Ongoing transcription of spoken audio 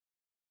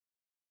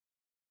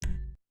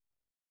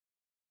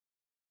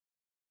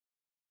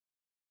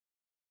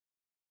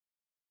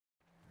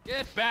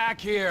Get back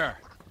here!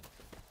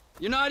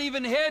 You're not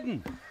even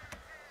hidden!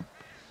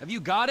 Have you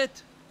got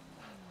it?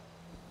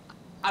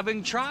 I've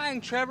been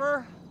trying,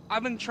 Trevor.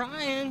 I've been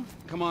trying.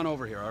 Come on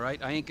over here, all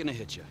right? I ain't gonna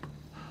hit you.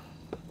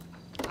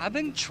 I've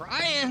been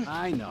trying.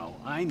 I know.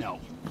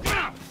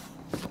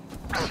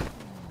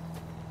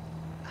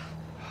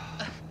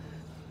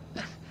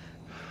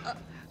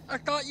 I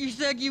thought you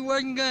said you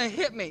wasn't gonna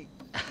hit me.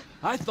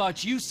 I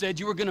thought you said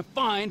you were gonna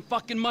find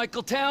fucking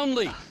Michael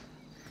Townley.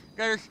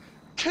 There's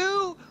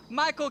two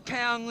Michael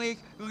Townleys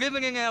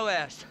living in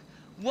LS.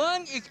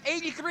 One is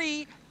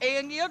 83,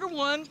 and the other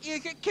one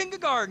is at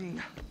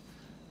kindergarten.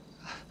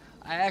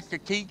 I asked the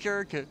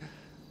teacher to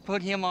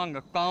put him on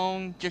the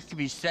phone just to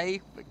be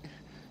safe, but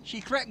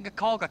she threatened to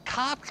call the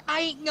cops. I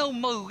ain't no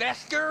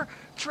molester,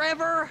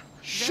 Trevor.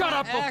 Shut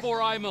up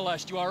before I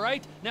molest you, all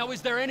right? Now,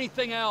 is there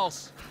anything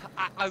else?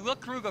 I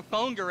looked through the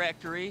phone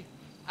directory.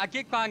 I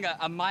did find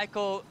a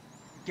Michael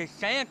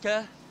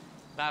DeSanta,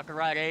 about the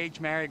right age,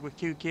 married with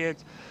 2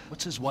 kids.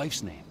 What's his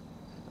wife's name?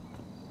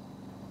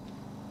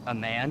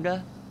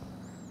 Amanda?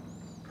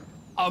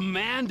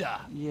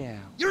 Amanda? Yeah.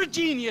 You're a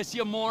genius,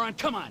 you moron.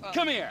 Come on,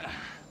 come here.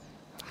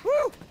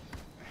 Woo!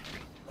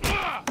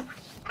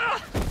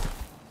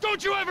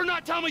 Don't you ever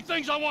not tell me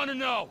things I want to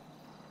know!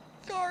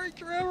 Sorry,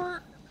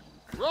 Trevor.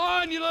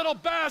 Run, you little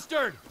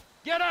bastard!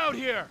 Get out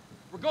here!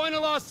 We're going to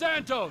Los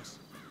Santos.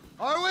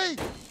 Are we?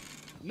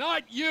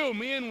 Not you,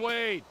 me and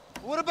Wade.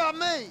 What about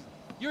me?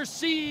 You're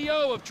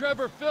CEO of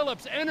Trevor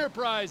Phillips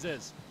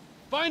Enterprises.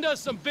 Find us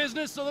some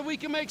business so that we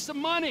can make some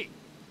money.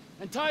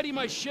 And tidy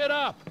my shit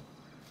up.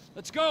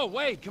 Let's go,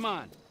 Wade, come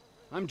on.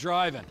 I'm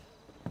driving.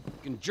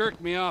 You can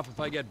jerk me off if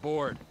I get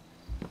bored.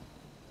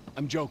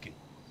 I'm joking.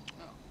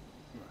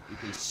 You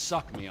can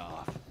suck me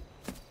off.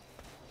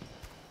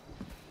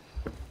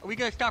 Are we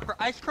gonna stop for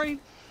ice cream?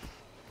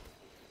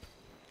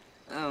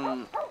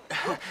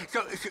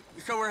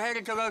 So we're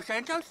headed to Los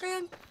Santos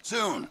then?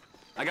 Soon.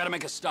 I gotta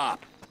make a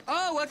stop.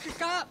 Oh, what's the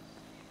stop?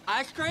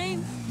 Ice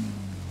cream?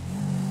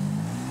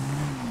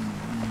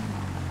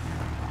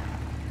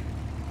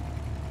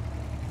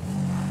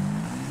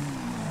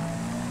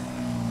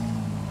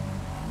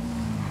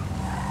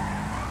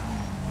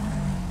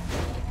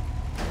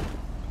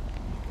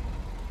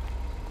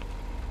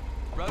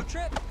 Road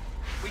trip?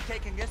 We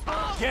taking this one?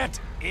 Get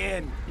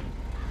in!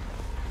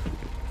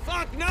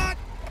 Fuck not!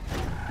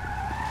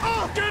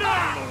 Oh, get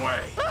out of the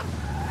way!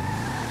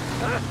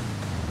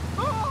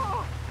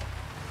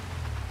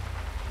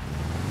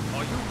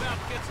 Oh, you about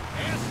to get some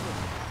ass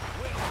whooping.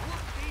 Well,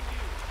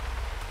 whoop-de-doo.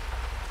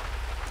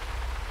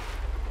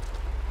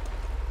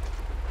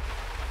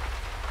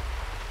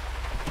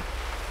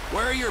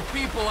 Where are your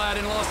people at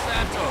in Los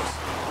Santos?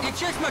 It's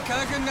just my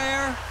cousin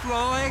there,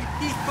 Floyd.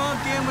 He's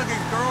bumped in with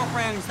his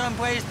girlfriend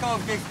someplace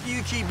called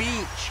Vespucci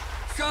Beach.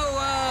 So,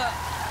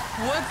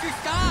 what's the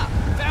stop?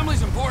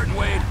 Family's important,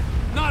 Wade.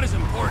 Not as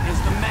important as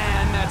the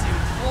man that's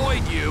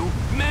employed you,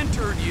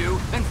 mentored you,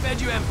 and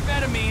fed you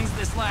amphetamines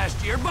this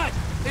last year, but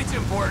it's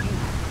important.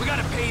 We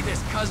gotta pay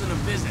this cousin a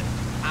visit.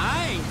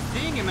 I ain't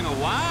seen him in a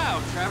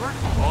while, Trevor.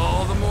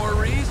 All the more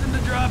reason to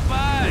drop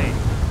by.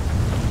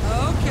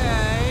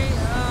 Okay,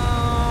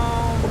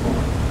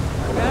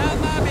 that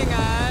might be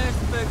nice,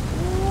 but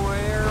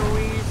where are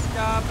we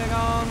stopping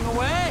on the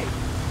way?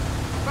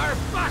 For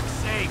fuck's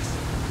sakes!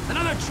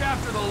 Another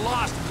chapter of the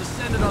lost have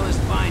descended on this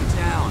fine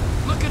town.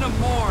 Looking to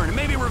mourn and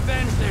maybe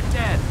revenge their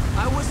dead.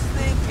 I was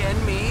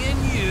thinking me and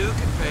you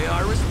could pay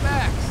our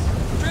respects.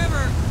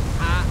 Trevor,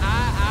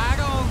 I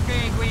don't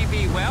think we'd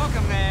be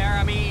welcome there.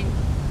 I mean,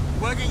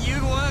 wasn't you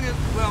the one who,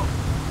 well,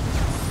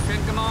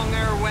 sent them on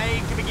their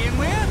way to begin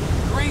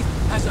with? Grief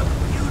has a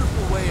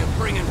beautiful way of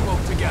bringing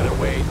folk together,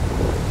 Wade.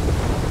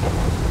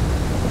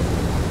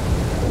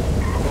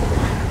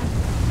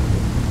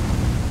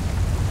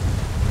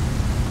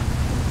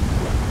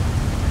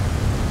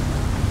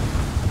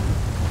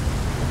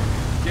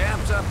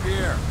 Camp's up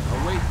here.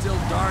 I'll wait till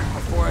dark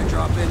before I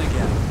drop in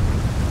again.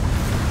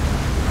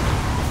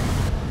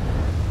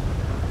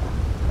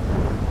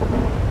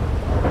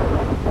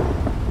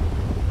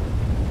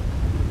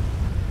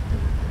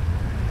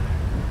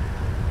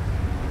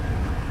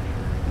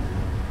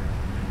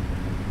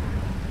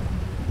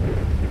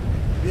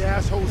 The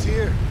assholes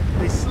here,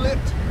 they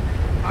slipped.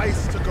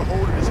 Ice took a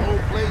hold of this whole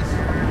place.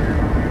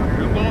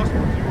 The lost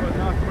ones you are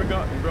not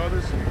forgotten,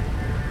 brothers.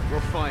 We'll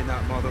find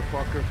that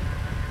motherfucker.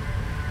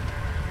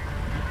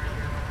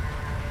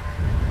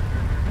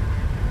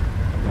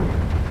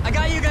 I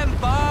got you them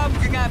bombs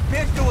and that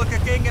pistol with the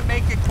thing that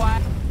makes it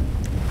quiet.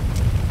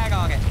 Hang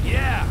on it.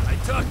 Yeah, I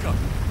took them.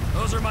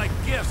 Those are my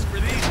gifts for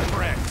these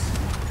pricks.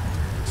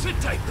 Sit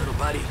tight, little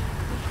buddy.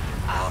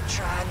 I'll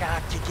try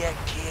not to get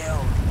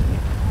killed.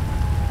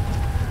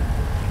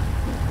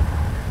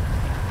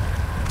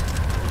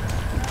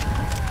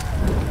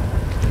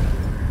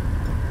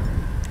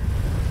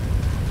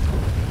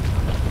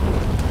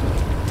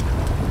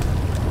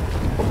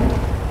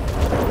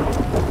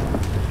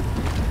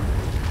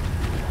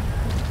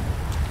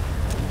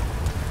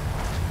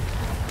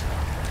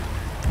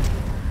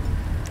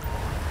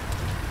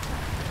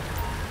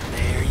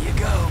 There you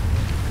go.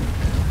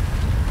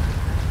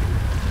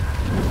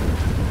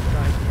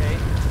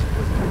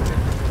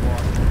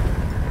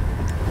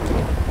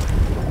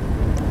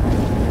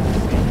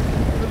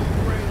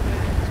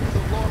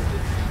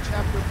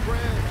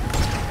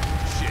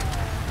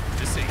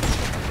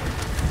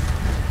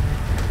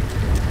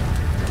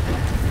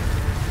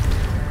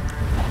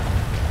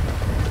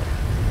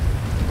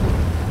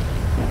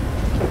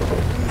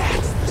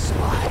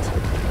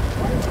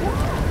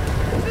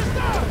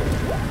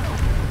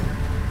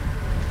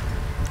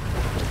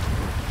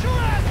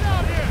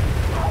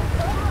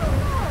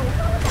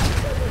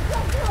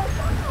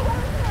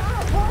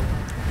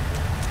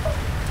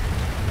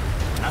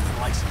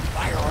 Nothing like some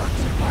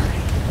fireworks at party.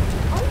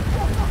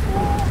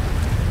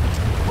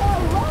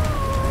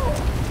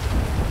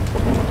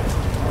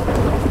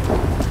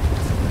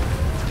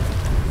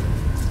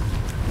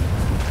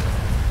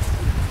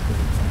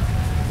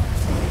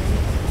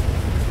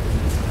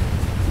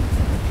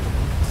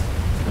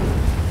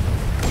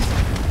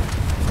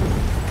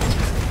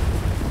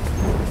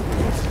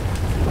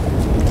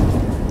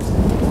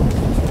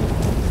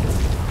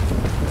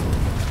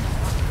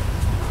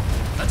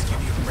 Let's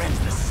give your friends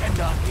the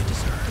send-off you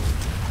deserve.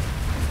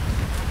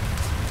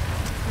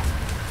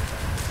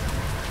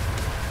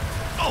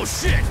 Oh,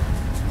 shit!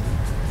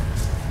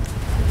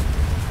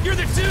 You're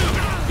the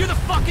dude! You're the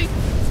fucking...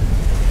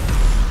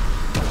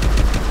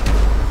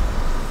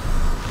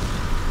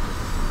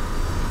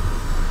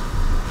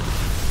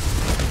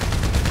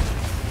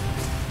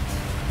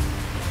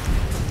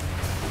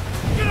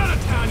 Get out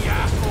of town, you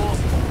assholes!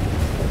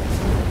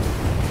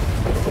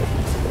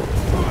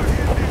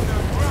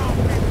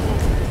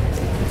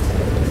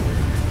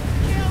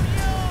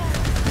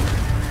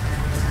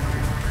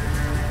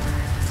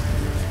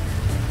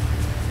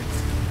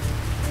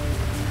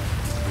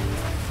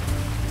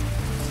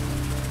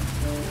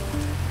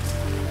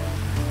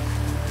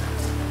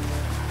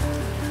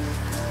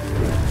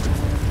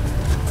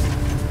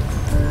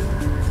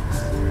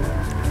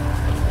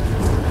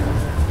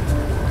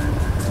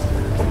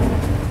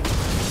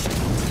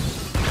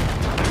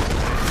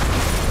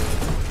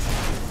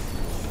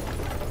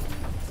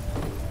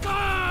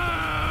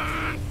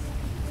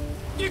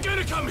 You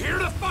gonna come here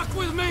to fuck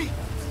with me?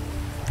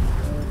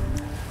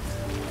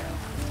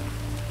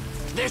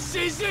 This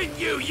isn't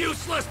you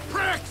useless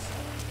pricks!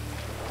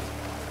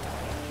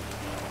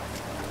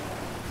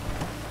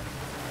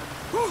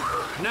 Whew.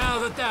 Now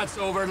that that's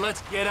over,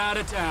 let's get out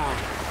of town.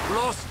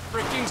 Los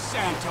freaking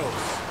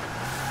Santos.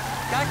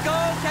 That go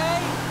okay?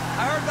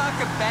 I heard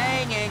lots of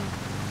banging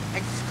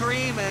and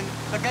screaming,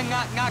 but then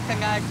not the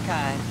nice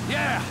kind.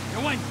 Yeah,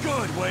 it went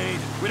good, Wade.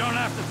 We don't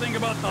have to think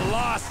about the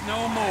loss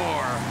no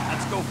more.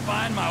 Let's go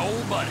find my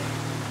old buddy.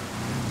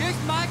 This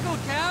Michael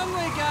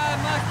Townley guy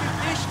must have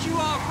pissed you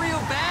off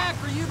real bad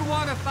for you to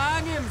want to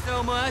find him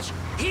so much.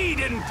 He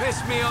didn't piss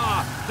me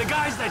off. The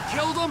guys that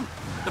killed him,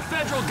 the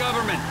federal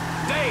government,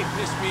 they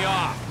pissed me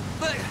off.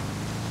 But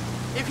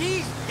if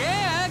he's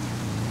dead,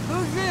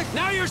 who's this?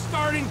 Now you're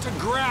starting to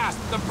grasp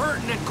the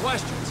pertinent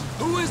questions.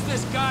 Who is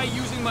this guy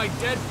using my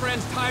dead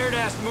friend's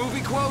tired-ass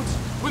movie quotes?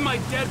 With my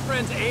dead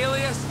friend's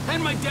alias?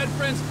 And my dead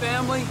friend's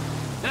family?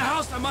 In a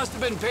house I must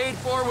have been paid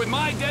for with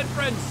my dead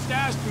friend's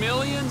stashed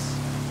millions?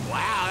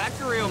 Wow,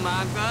 that's a real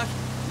mindfuck.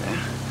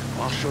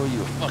 I'll show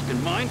you a fucking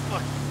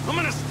mindfuck. I'm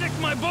gonna stick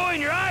my boy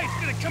in your eye. It's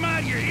gonna come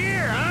out of your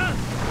ear, huh?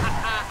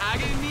 I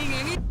didn't mean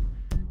any...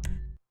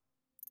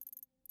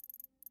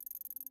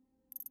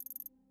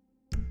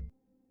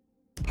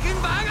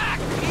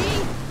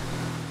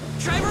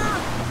 Trevor!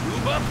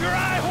 Move up your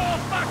eye hole,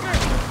 fucker!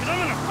 Cause I'm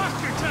gonna fuck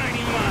your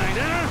tiny mind,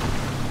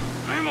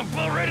 huh? I'm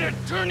about ready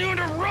to turn you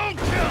into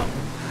roadkill!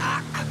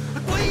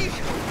 Please,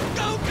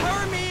 don't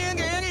turn me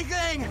into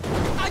anything!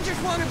 I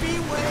just want to be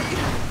Wade.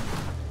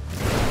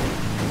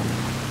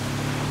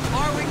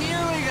 Are we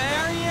nearly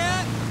there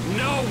yet?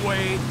 No,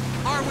 Wade.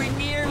 Are we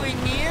nearly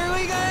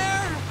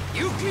there?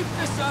 You keep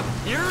this up,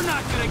 you're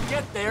not gonna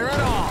get there at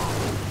all.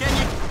 Can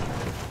you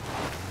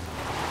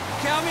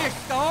tell me a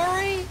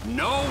story?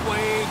 No,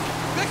 Wade.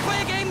 Let's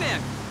play a game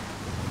then.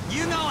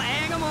 You know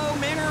animal,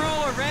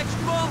 mineral, or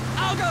vegetable?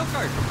 I'll go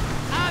first.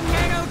 I'm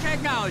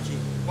nanotechnology.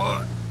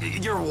 What?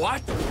 You're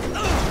what?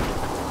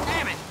 Ugh.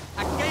 Damn it!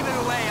 I gave it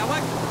away. I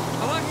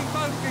wasn't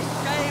supposed to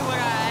say what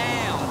I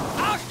am.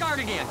 I'll start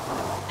again.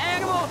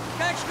 Animal,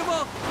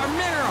 vegetable, or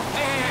mineral?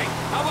 Hey,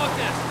 how about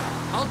this?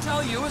 I'll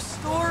tell you a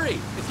story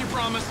if you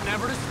promise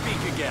never to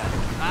speak again.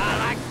 I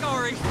like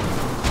stories.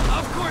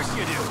 Of course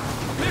you do.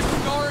 This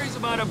story's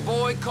about a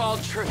boy called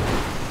Trisha.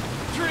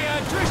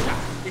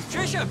 Is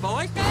Trisha a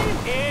boy's name?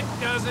 It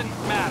doesn't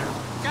matter.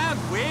 Sounds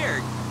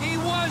weird. He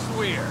was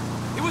weird.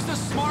 He was the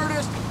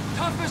smartest,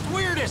 toughest,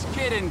 weirdest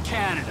kid in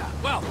Canada.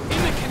 Well,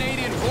 in the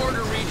Canadian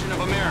border region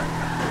of America.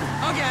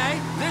 Okay.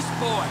 This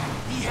boy,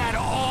 he had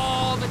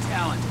all the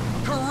talent,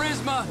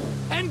 charisma,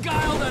 and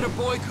guile that a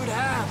boy could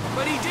have.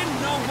 But he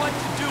didn't know what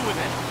to do with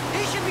it.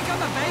 He should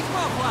become a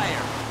baseball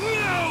player.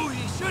 No,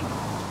 he shouldn't.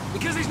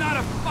 Because he's not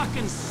a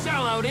fucking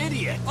sellout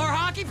idiot. Or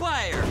hockey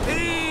player.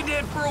 He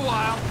did for a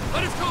while,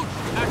 but his coach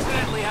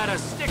accidentally had a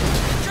stick...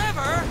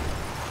 Trevor!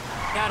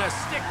 Had a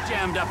stick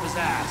jammed up his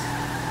ass.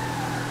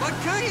 What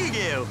could he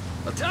do?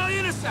 I'll tell you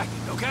in a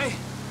second, okay?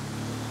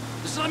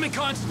 Just let me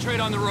concentrate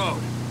on the road.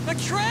 But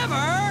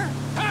Trevor!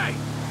 Hey!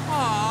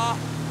 Aw.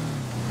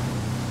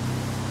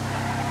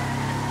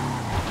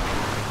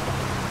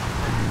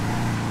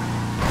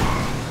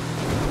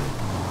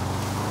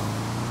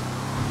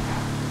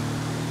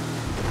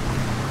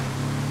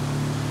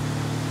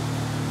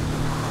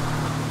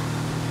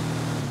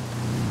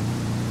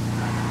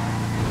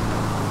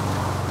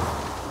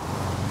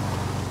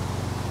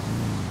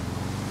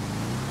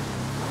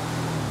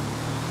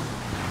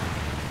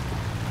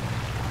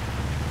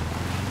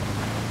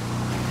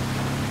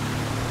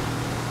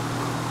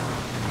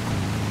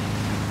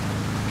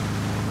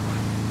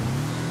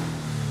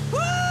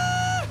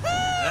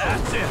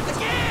 That's it.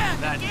 Again!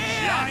 That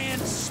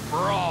giant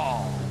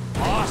sprawl.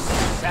 Los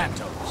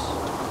Santos.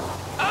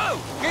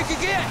 Oh! This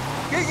is it!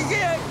 This is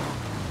it!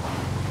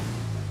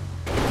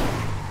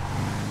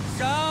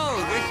 So,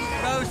 this is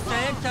Los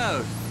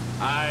Santos.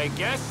 I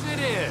guess it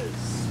is.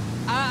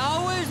 I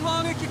always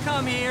wanted to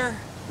come here.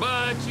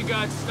 But you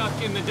got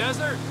stuck in the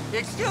desert.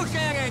 It's still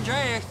San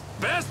Andreas.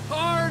 Best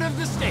part of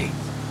the state.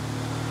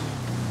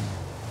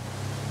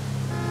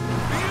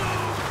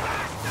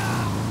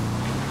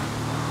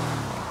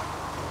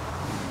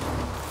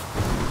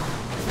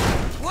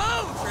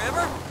 Whoa,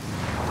 Trevor!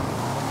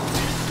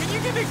 Can you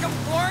give me some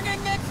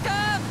warning next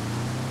time?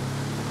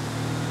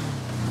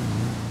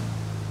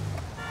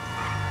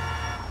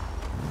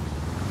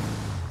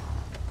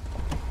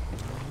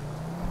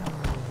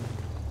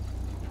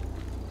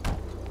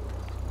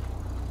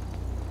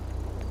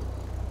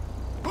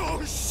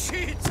 Oh,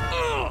 shit!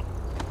 Ugh!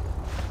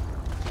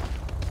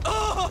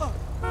 Oh!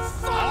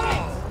 Fuck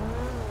it!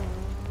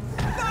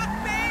 Fuck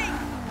me!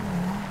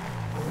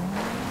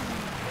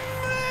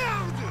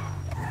 Merde!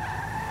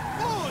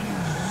 Holy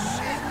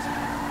shit!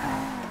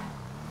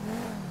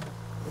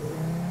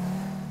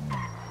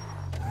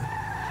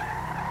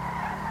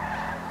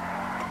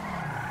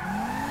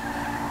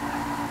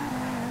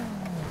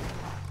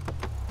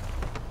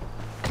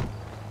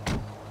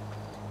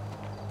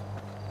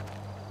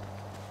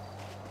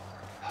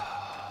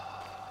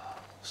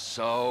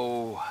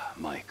 So,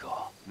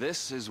 Michael,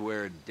 this is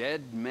where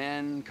dead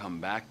men come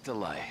back to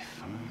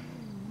life.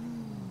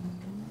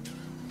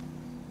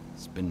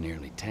 It's been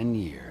nearly 10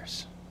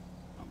 years.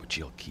 Oh, but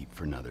you'll keep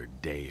for another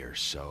day or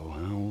so,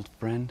 huh, old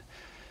friend?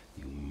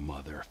 You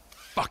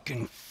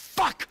motherfucking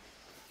fuck!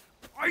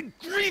 I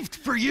grieved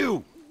for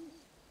you!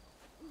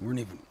 You weren't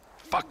even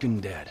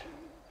fucking dead.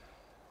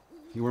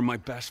 You were my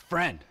best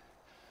friend.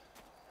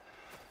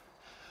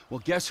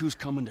 Well, guess who's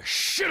coming to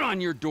shit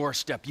on your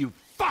doorstep, you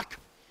fuck!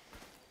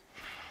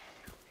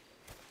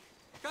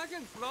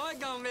 Cousin Floyd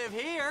don't live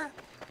here.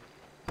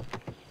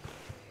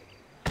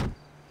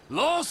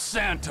 Los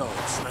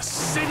Santos, the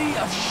city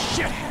of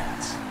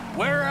shitheads.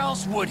 Where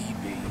else would he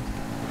be?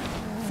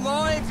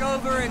 Floyd's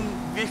over in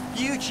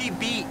Vespucci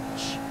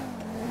Beach.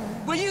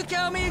 Will you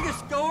tell me the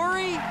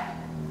story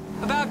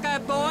about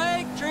that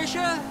boy,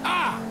 Trisha?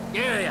 Ah,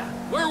 yeah.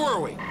 Where were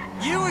we?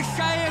 You were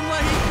saying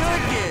what he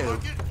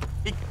could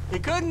do. He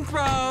couldn't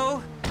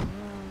throw.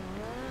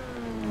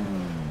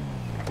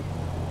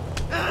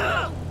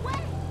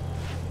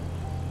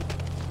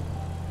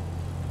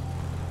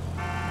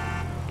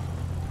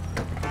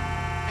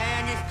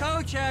 And his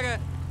coach had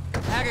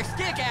a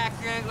stick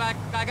accident like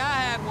I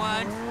had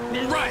one.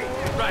 Right.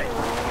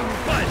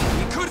 But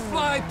he could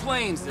fly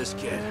planes, this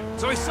kid.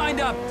 So he signed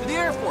up to the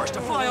Air Force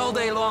to fly all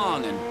day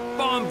long and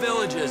bomb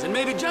villages and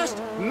maybe, just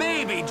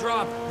maybe,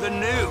 drop the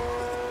nuke.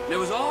 And it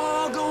was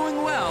all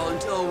going well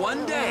until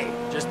one day,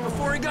 just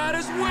before he got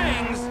his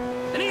wings,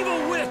 an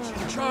evil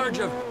witch in charge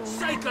of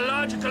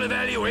psychological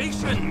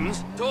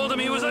evaluations told him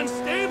he was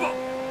unstable.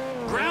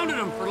 Grounded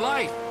him for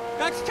life.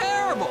 That's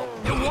terrible.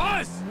 It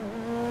was!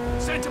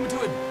 Sent him into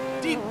a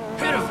deep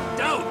pit of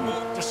doubt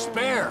and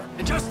despair.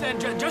 And just then,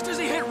 just as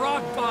he hit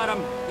rock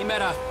bottom, he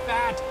met a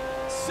fat,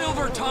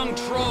 silver-tongued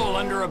troll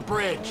under a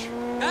bridge.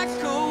 That's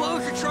cool. What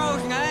was the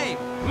troll's name?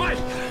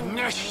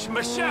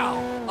 Michelle.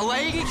 A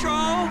lady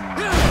troll?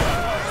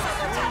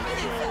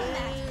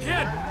 He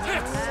had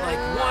tits like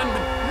one,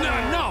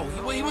 but no,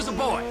 he was a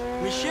boy.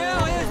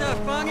 Michelle is a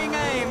funny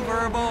name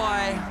for a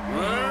boy.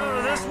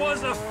 Well, this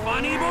was a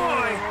funny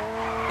boy.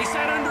 He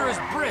sat under his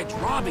bridge,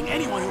 robbing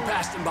anyone who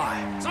passed him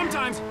by.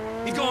 Sometimes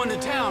he'd go into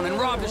town and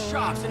rob the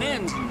shops and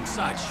inns and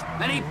such.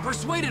 Then he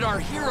persuaded our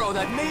hero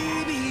that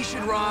maybe he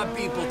should rob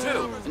people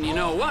too. And you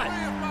know what?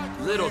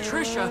 Little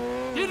Trisha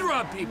did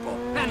rob people,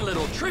 and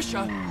little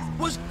Trisha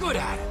was good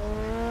at it.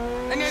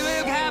 And they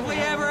lived happily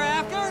ever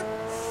after?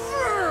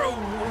 For a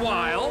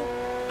while,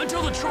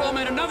 until the troll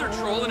met another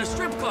troll in a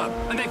strip club,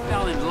 and they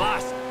fell in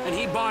lust, and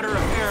he bought her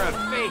a pair of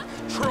fake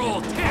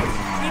troll tits,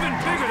 even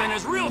bigger than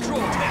his real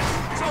troll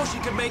tits, so she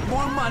could make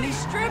more money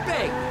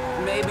stripping.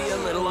 Maybe a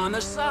little on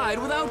the side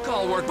without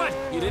call work, but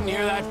you didn't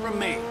hear that from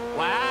me.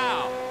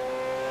 Wow.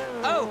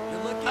 Oh,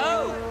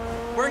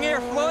 we're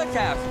near Floyd's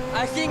house.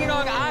 I seen it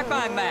on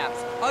iFind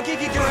maps. I'll give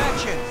you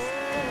directions.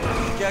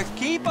 Just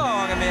keep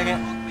on a minute.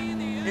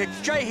 It's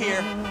straight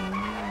here.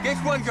 This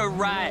one's a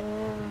right.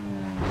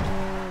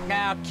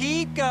 Now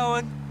keep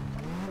going.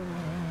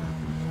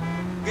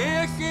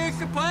 This is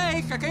the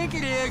place. I think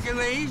it is, at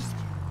least.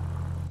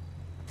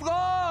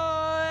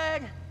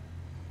 Floyd!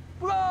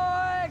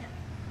 Floyd!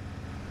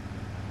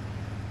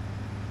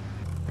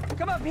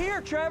 Come up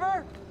here,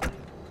 Trevor.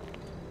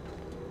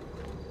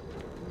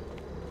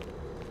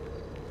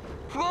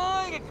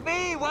 Floyd, it's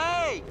me,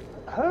 Wade.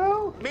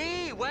 Who?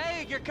 Me,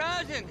 Wade, your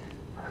cousin.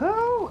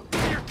 Who?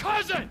 Your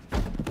cousin!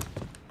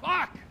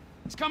 Fuck!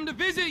 He's come to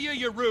visit you,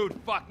 you rude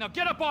fuck. Now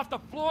get up off the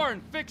floor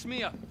and fix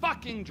me a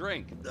fucking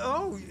drink.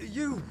 Oh,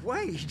 you,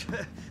 wait.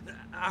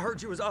 I heard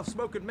you was off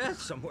smoking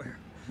meth somewhere.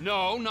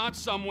 No, not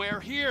somewhere.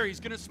 Here. He's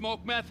gonna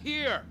smoke meth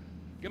here.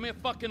 Give me a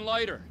fucking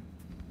lighter.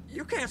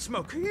 You can't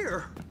smoke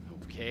here.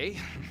 Okay.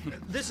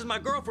 This is my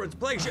girlfriend's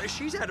place.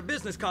 She's at a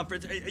business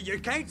conference. You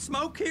can't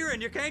smoke here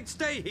and you can't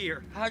stay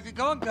here. How's it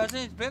going, cousin?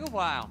 It's been a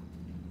while.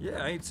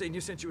 Yeah, I ain't seen you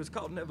since you was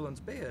caught in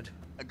Evelyn's bed.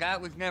 A guy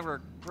was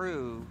never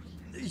proved.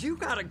 You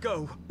gotta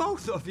go,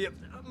 both of you.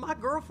 My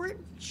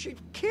girlfriend, she'd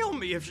kill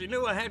me if she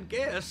knew I had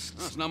guests.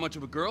 Well, it's not much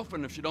of a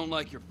girlfriend if you don't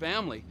like your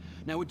family.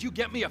 Now, would you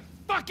get me a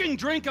fucking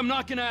drink? I'm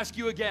not gonna ask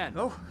you again.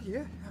 Oh,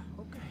 yeah,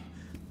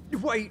 okay.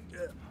 Wait,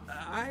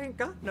 I ain't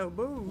got no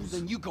booze.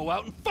 Then you go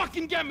out and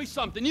fucking get me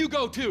something. You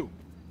go too.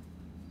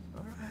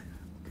 All right,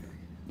 okay.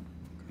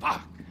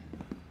 Fuck.